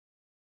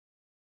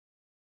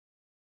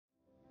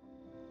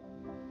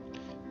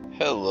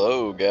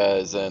Hello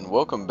guys, and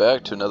welcome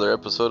back to another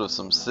episode of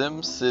some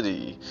Sim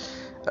City.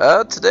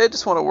 Today I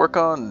just want to work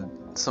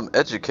on some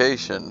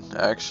education.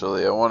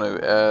 Actually, I want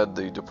to add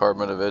the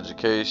Department of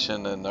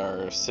Education in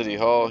our city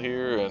hall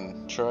here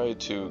and try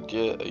to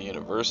get a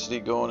university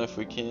going if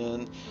we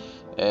can.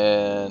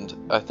 And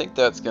I think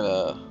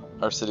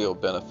our city will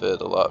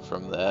benefit a lot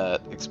from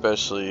that,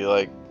 especially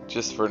like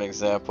just for an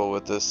example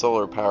with this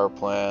solar power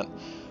plant,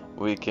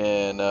 we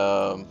can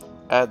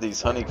add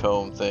these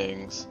honeycomb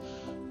things.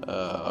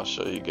 I'll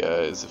show you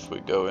guys. If we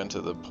go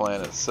into the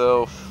plant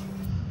itself,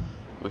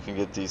 we can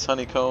get these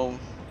honeycomb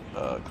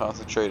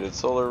concentrated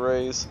solar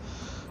rays,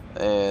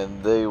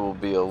 and they will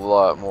be a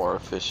lot more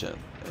efficient.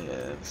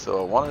 And so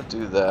I want to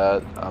do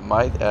that. I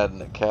might add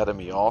an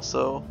academy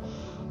also,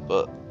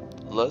 but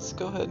let's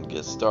go ahead and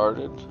get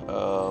started.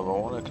 I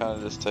want to kind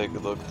of just take a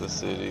look at the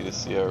city to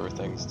see how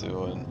everything's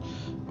doing.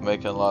 We're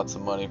making lots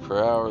of money per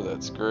hour.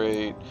 That's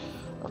great.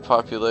 Our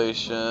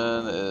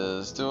population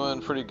is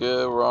doing pretty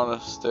good. We're on a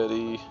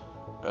steady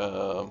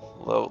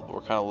level.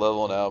 We're kind of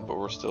leveling out, but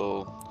we're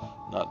still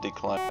not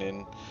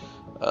declining.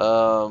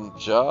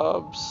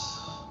 Jobs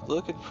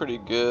looking pretty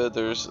good.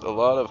 There's a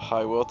lot of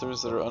high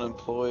wealthers that are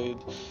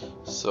unemployed,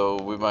 so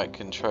we might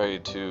can try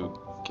to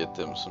get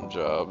them some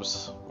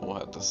jobs. We'll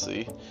have to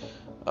see.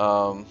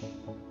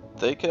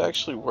 They could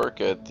actually work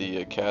at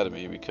the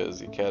academy because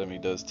the academy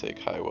does take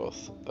high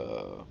wealth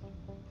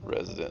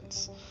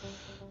residents.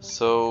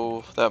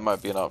 So that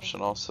might be an option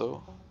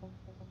also.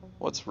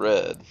 What's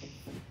red?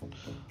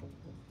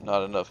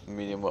 Not enough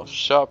medium wealth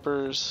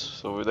shoppers,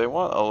 so they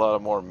want a lot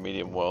of more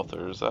medium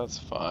wealthers. That's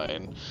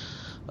fine.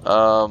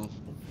 I'm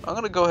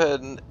gonna go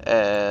ahead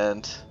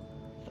and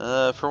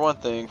for one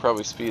thing,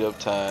 probably speed up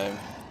time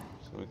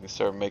so we can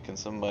start making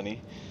some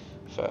money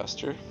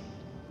faster.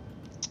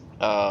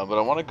 But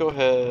I want to go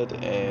ahead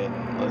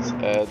and let's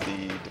add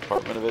the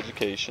Department of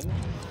Education.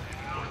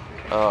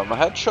 I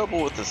had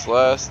trouble with this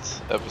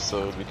last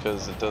episode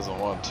because it doesn't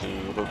want to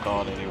hook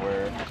on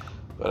anywhere,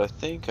 but I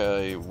think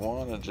I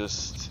want to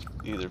just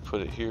either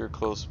put it here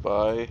close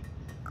by,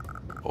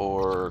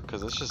 or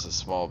because it's just a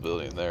small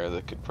building there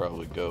that could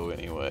probably go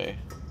anyway.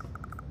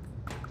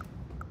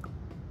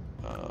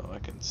 I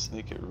can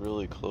sneak it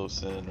really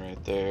close in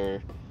right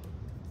there.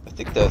 I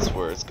think that's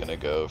where it's gonna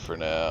go for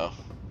now,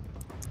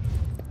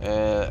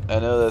 and I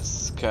know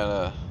that's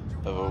kind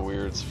of a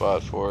weird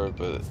spot for it,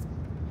 but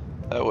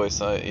that way,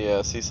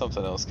 yeah, see,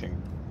 something else can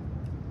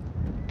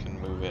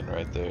move in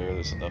right there.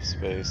 There's enough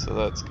space, so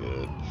that's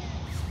good.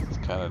 It's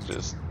kind of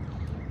just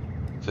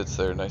fits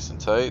there nice and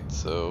tight,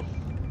 so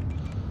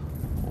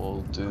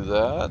we'll do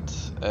that.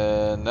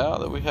 And now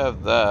that we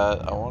have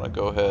that, I want to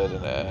go ahead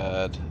and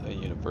add a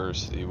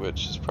university,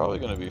 which is probably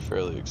going to be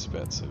fairly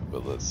expensive,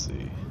 but let's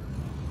see.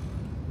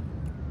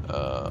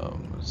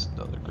 There's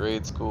another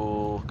grade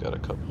school. Got a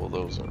couple of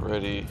those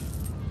already.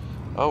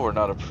 Oh, we're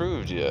not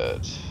approved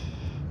yet.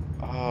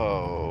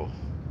 Oh,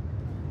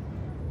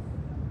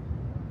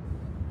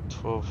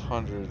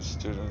 1,200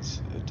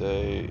 students a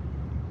day.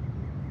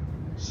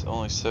 It's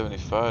only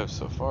 75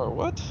 so far.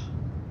 What?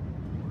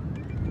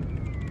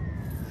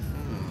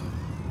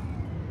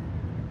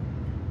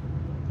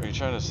 Are you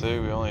trying to say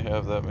we only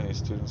have that many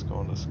students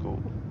going to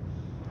school?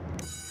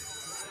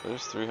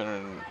 There's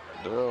 300.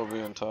 They're all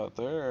being taught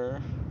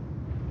there.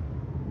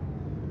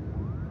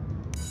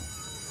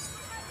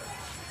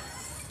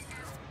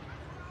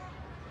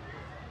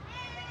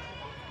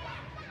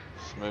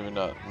 Maybe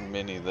not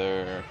many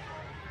there.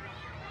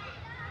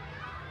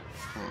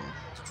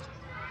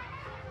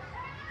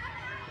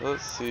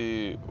 Let's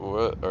see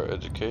what our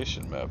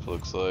education map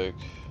looks like.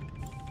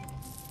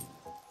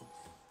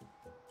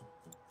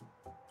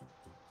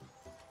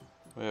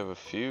 We have a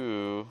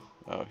few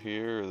out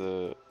here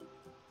that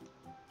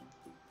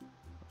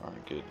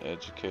aren't getting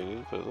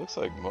educated, but it looks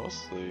like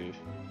mostly.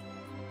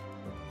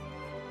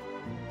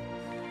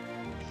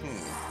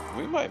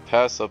 We might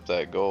pass up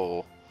that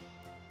goal,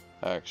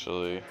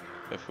 actually.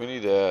 If we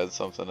need to add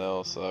something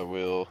else, I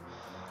will.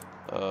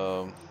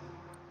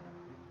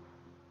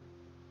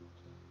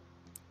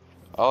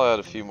 I'll add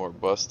a few more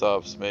bus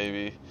stops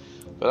maybe,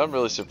 but I'm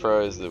really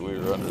surprised that we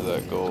were under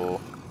that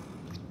goal.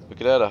 We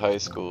could add a high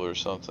school or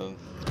something.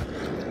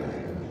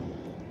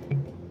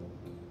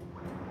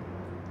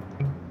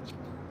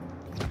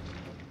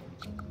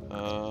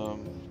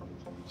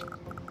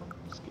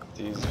 Let's get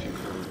these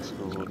people in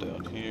school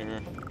down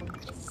here.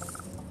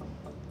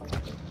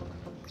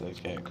 They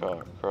can't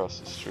cross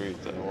the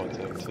street, then I want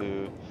them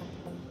to.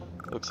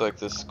 Looks like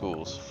this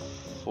school's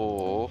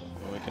full,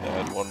 and we can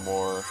add one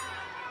more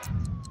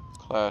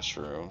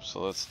classroom, so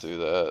let's do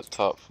that.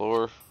 Top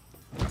floor.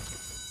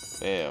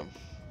 Bam.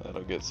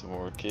 That'll get some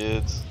more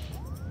kids.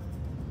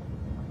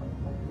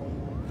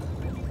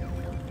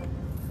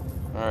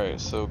 Alright,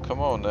 so come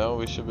on now,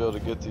 we should be able to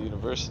get to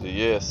university.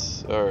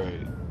 Yes,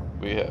 alright,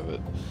 we have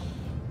it.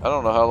 I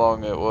don't know how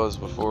long it was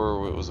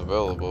before it was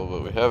available,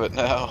 but we have it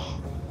now.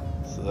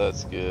 So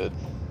that's good.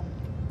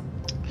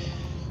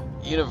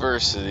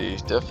 University,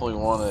 definitely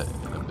want it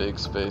in a big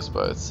space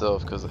by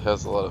itself because it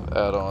has a lot of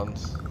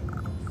add-ons.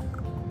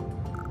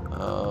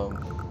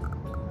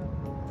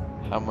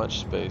 How much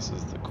space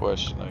is the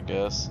question, I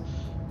guess,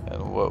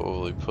 and what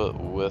will we put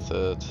with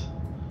it?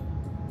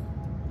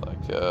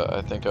 Like,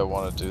 I think I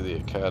want to do the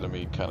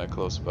academy kind of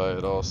close by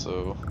it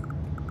also.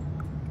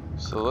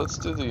 So let's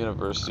do the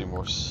university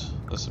more.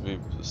 This will be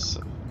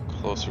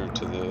closer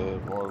to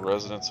the more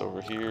residents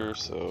over here,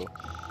 so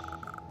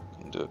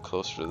I can do it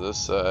closer to this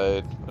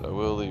side, but I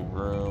will leave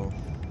room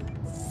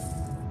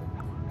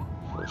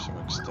for some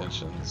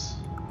extensions.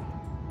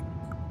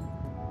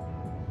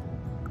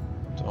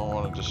 Don't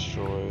want to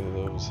destroy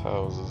those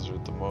houses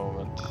at the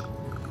moment.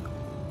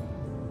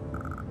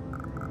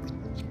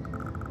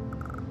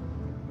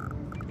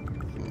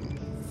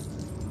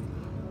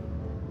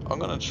 I'm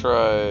gonna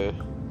try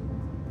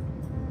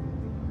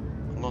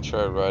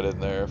right in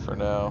there for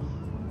now.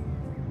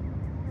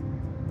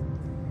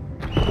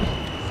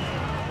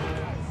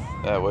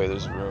 That way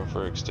there's room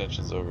for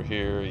extensions over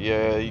here.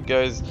 Yeah, you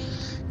guys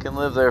can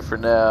live there for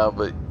now,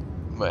 but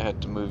might have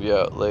to move you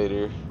out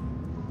later.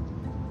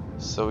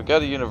 So we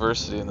got a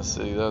university in the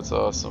city, that's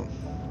awesome.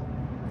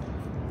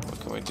 What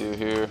can we do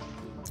here?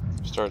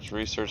 Starts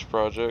research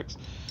projects.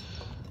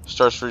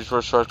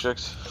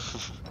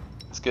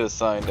 Let's get a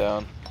sign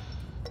down.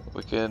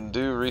 We can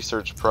do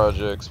research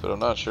projects, but I'm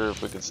not sure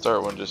if we can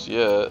start one just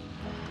yet.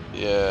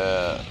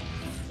 Yeah,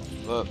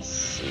 let's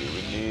see,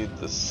 we need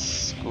the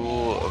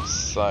School of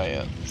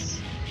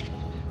Science.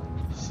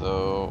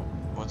 So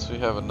once we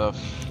have enough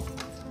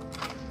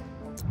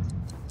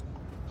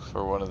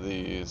for one of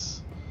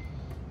these,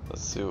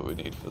 let's see what we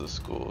need for the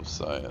School of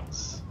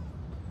Science.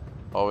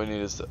 All we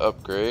need is to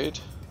upgrade.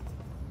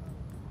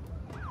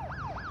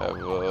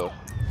 Have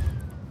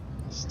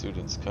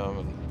students come,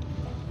 and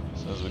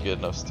as soon as we get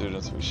enough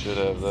students, we should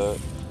have that.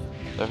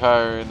 They're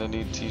hiring, they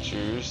need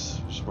teachers.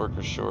 There's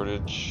worker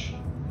shortage.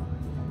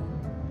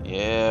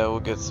 Yeah, we'll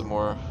get some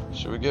more.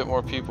 Should we get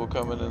more people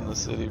coming in the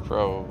city?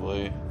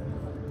 Probably.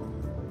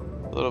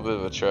 A little bit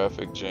of a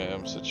traffic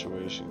jam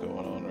situation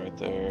going on right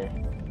there.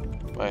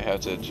 Might have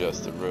to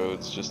adjust the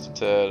roads just a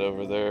tad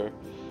over there.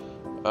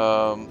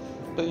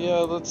 But yeah,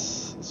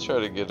 let's try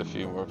to get a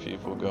few more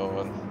people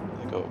going. I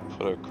think I'll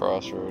put a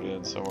crossroad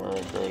in somewhere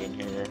like right in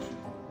here.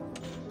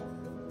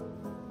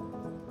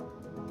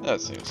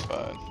 That seems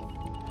fine.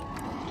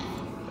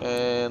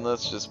 And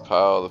let's just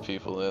pile the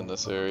people in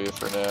this area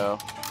for now.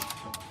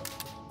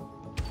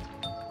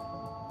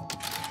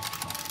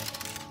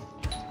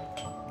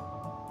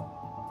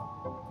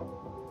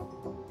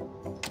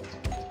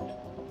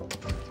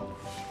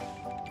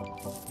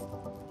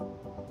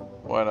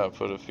 Why not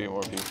put a few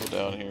more people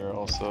down here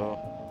also?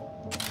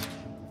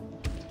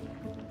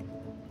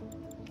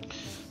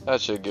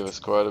 That should give us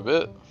quite a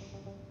bit.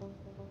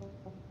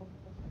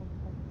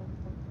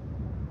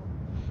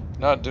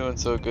 Not doing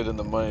so good in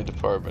the money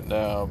department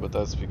now, but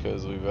that's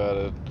because we've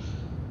added,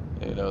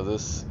 you know,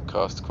 this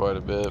costs quite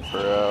a bit per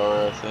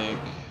hour, I think.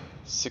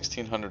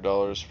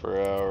 $1,600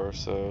 per hour,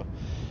 so,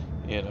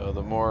 you know,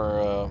 the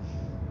more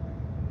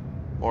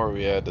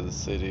we add to the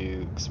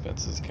city,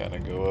 expenses kind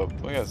of go up.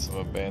 We got some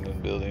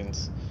abandoned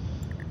buildings.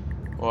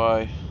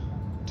 Why?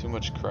 Too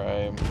much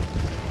crime.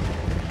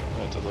 I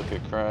have to look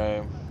at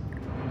crime.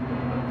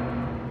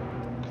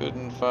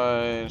 Couldn't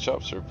find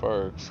shops or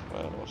parks.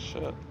 Well,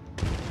 shit.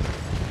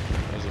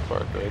 There's a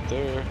park right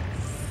there.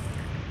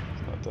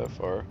 It's not that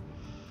far.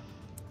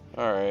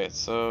 Alright,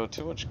 so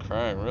too much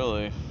crime,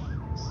 really.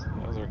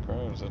 How's our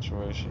crime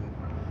situation?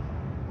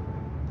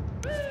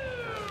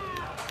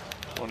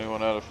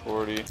 21 out of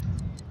 40.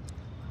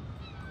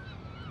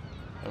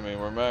 I mean,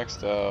 we're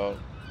maxed out.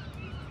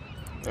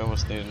 We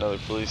almost need another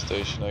police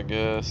station, I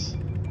guess.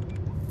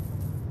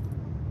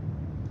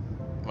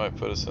 Might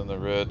put us in the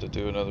red to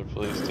do another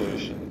police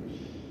station.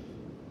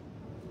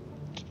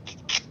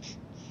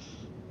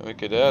 And we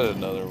could add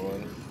another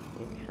one.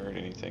 Wouldn't hurt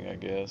anything, I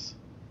guess.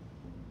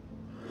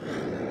 Try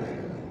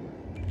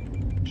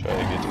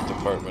to get the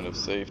Department of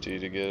Safety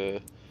to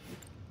get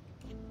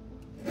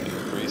a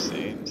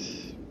precinct.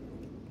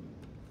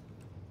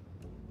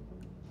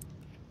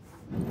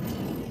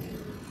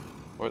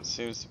 What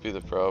seems to be the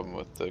problem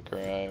with the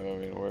crime? I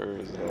mean, where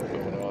is it all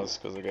going on? It's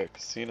because I got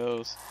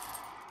casinos.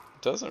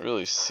 It doesn't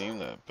really seem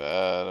that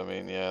bad. I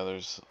mean, yeah,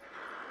 there's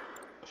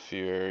a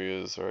few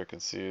areas where I can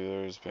see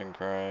there's been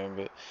crime,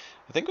 but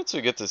I think once we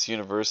get this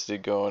university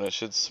going, it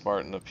should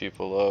smarten the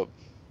people up.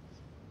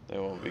 They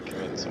won't be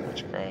committing so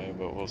much crime,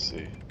 but we'll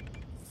see.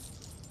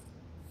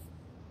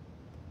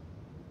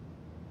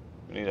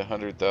 We need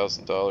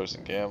 $100,000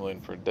 in gambling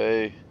per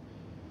day.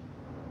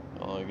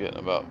 Only getting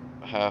about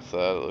half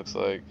that, it looks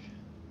like.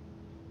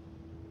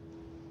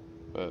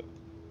 But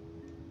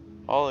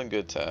all in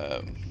good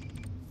time.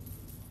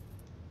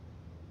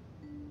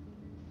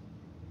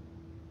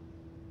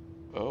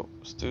 Oh,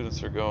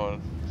 students are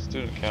going.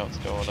 Student count's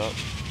going up.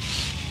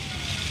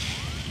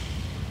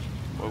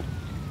 Whoa.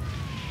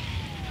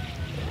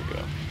 There we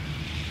go.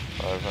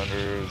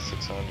 500,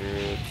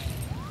 600.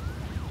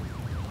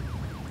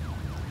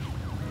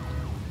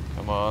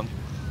 Come on.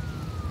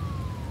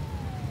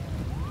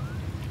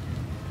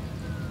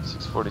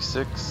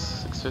 646,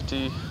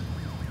 650.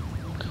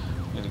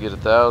 Need to get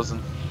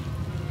 1,000.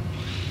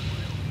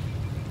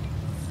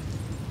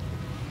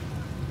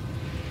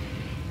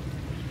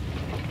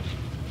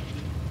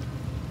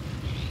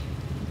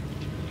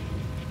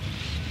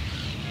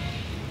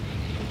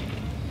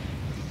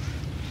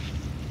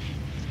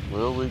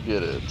 Will we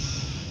get it?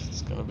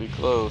 It's gonna be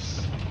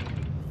close.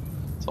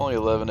 It's only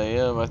 11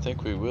 a.m. I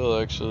think we will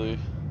actually.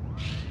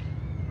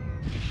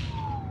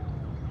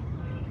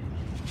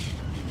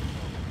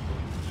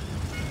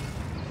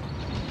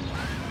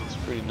 It's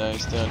pretty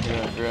nice down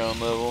here on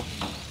ground level.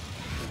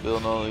 We're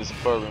building all these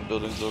apartment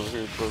buildings over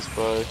here close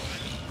by.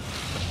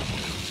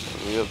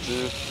 What are we up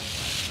to?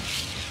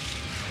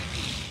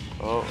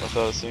 Oh, I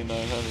thought I seen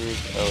 900.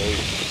 Oh,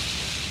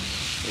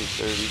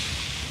 830.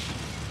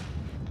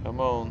 Come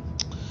on.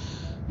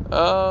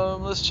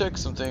 Let's check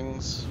some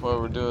things while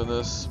we're doing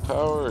this.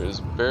 Power is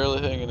barely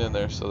hanging in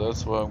there, so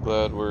that's why I'm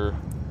glad we're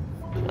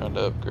trying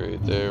to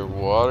upgrade there.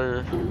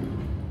 Water.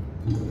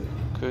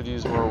 Could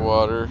use more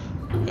water.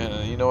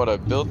 And you know what? I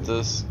built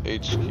this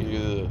HQ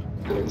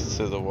next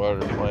to the water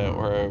plant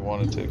where I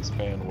wanted to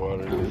expand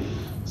water.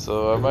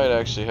 So I might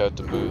actually have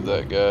to move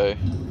that guy,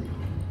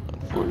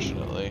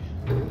 unfortunately.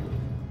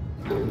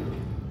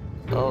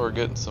 Oh, we're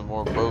getting some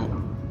more boats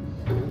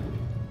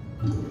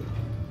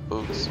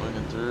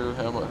swinging through.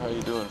 How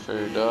you doing,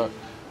 Ferry Doc?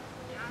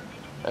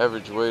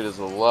 Average wait is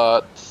a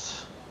lot.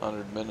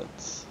 100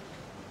 minutes.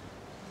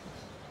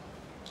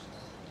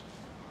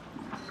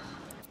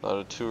 A lot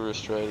of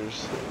tourist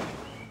riders.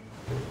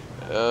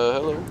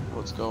 Hello.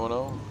 What's going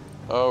on?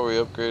 Oh, we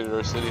upgraded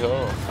our city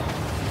hall.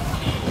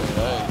 Very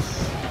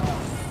nice.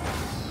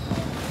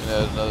 We can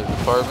add another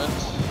department.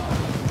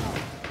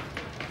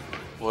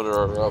 What are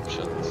our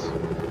options?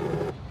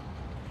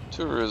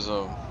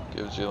 Tourism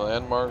gives you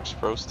landmarks,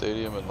 pro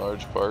stadium, and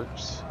large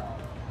parks.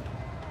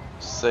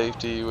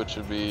 Safety, which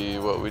would be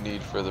what we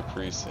need for the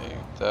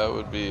precinct. That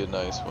would be a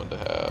nice one to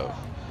have.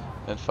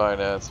 And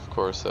finance, of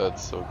course,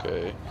 that's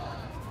okay.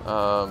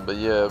 But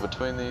yeah,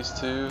 between these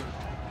two,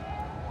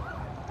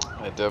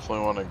 I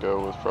definitely want to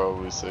go with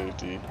probably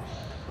safety.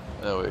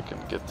 That way I can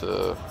get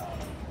the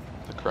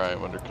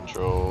crime under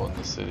control in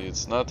the city.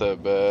 It's not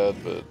that bad,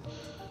 but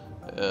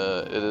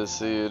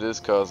it is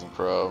causing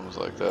problems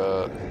like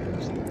that.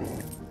 It's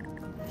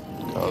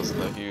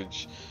causing a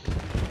huge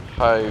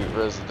high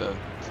resident,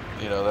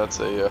 you know, that's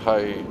a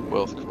high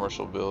wealth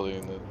commercial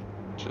building that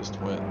just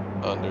went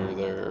under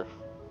there,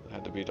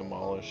 had to be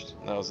demolished.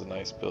 And that was a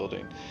nice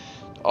building,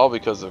 all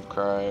because of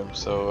crime.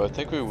 So I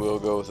think we will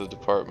go with the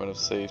Department of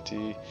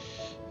Safety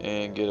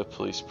and get a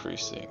police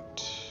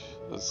precinct.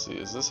 Let's see,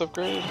 is this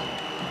upgraded?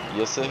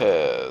 Yes, it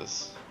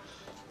has.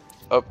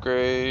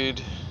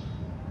 Upgrade,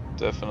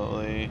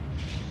 definitely.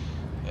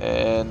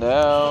 And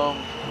now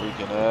we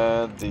can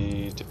add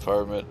the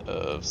Department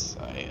of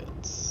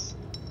Science,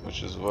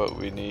 which is what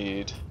we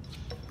need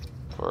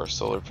for our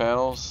solar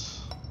panels.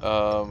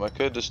 I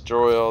could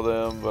destroy all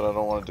them, but I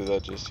don't want to do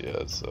that just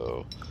yet,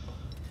 so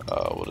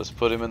we'll just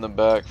put him in the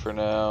back for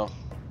now.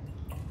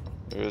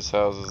 There's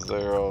houses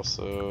there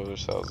also,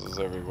 there's houses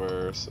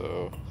everywhere,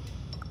 so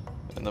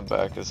in the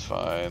back is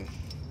fine.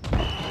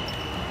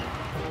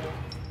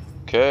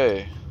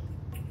 Okay.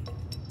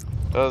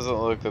 Doesn't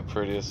look the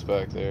prettiest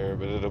back there,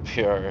 but it'll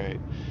be alright.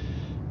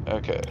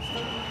 Okay.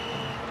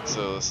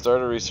 So let's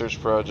start a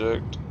research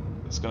project.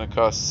 It's gonna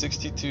cost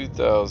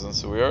 62,000,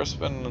 so we are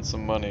spending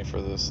some money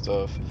for this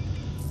stuff,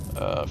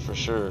 for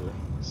sure.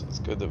 So it's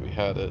good that we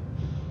had it.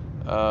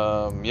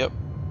 Yep.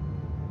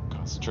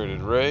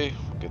 Concentrated ray,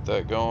 we'll get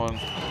that going,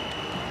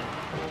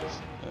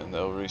 and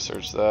they'll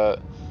research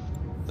that.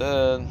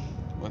 Then,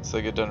 once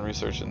they get done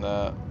researching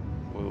that,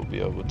 we will be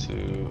able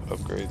to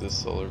upgrade this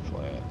solar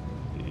plant.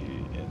 Be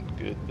in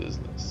good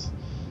business.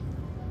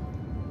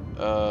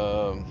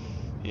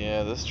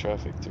 Yeah, this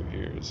traffic through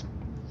here is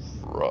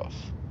rough.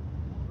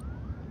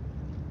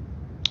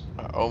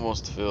 I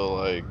almost feel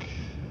like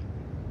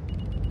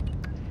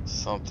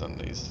something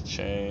needs to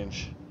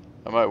change.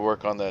 I might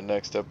work on that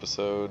next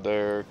episode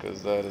there,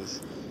 because that is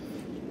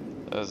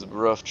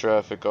rough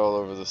traffic all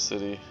over the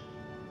city.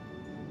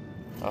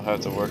 I'll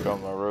have to work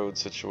on my road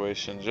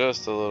situation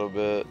just a little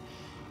bit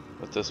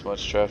with this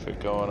much traffic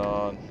going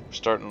on. We're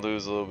starting to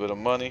lose a little bit of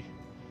money.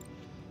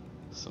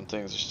 Some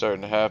things are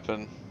starting to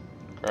happen.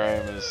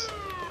 Crime is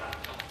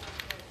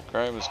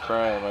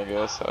crime, I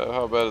guess.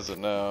 How bad is it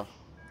now?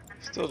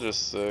 Still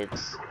just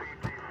 6.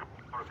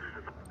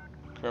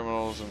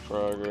 Criminals in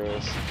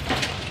progress.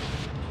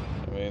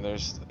 I mean, it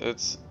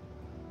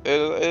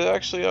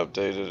actually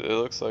updated. It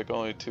looks like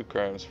only 2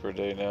 crimes per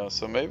day now,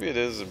 so maybe it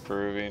is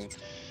improving.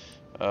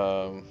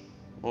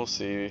 We'll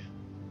see.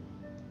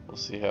 We'll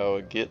see how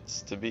it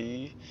gets to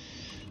be.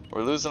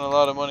 We're losing a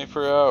lot of money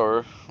per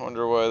hour.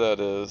 Wonder why that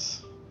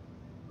is.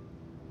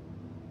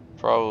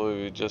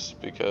 Probably just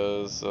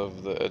because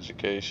of the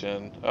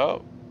education.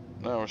 Oh,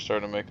 now we're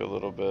starting to make a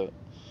little bit.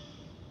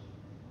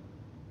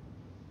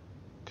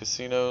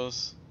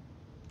 Casinos,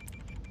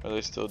 are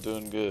they still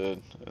doing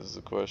good, is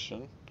the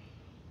question.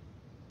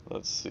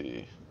 Let's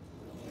see.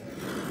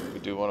 We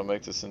do want to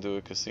make this into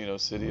a casino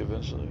city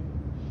eventually.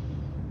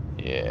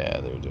 Yeah,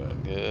 they're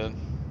doing good.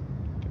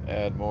 Can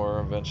add more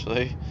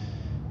eventually.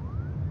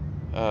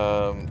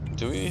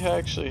 Do we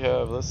actually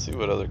have, let's see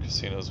what other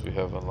casinos we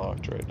have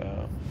unlocked right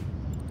now.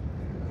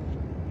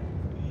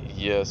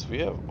 Yes, we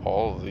have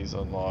all of these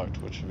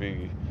unlocked, which would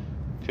be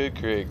could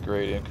create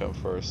great income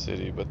for our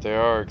city, but they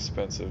are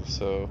expensive.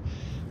 So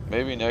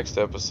maybe next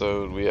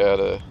episode we add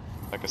a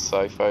like a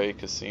sci-fi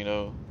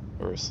casino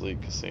or a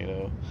sleek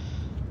casino.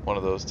 One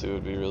of those two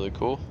would be really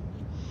cool.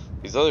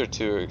 These other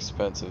two are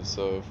expensive,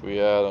 so if we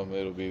add them,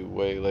 it'll be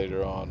way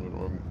later on when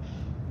we're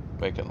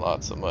making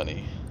lots of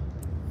money.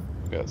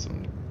 We got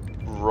some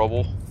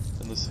rubble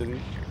in the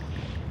city.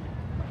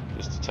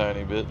 Just a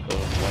tiny bit of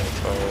tiny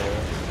fire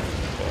there.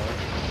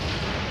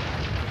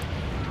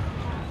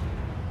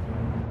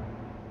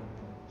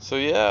 So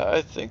yeah,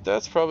 I think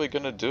that's probably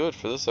gonna do it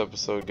for this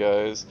episode,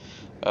 guys.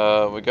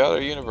 We got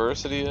our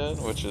university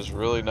in, which is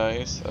really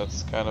nice.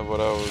 That's kind of what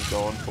I was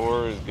going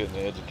for, is getting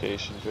the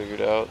education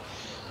figured out.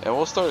 And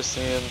we'll start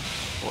seeing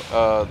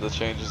the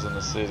changes in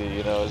the city.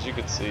 You know, as you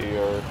can see,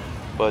 our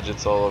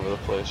budget's all over the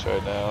place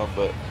right now.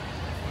 But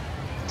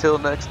till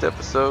next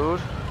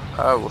episode,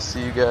 I will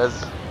see you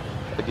guys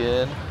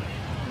again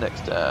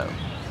next time.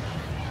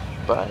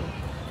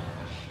 Bye.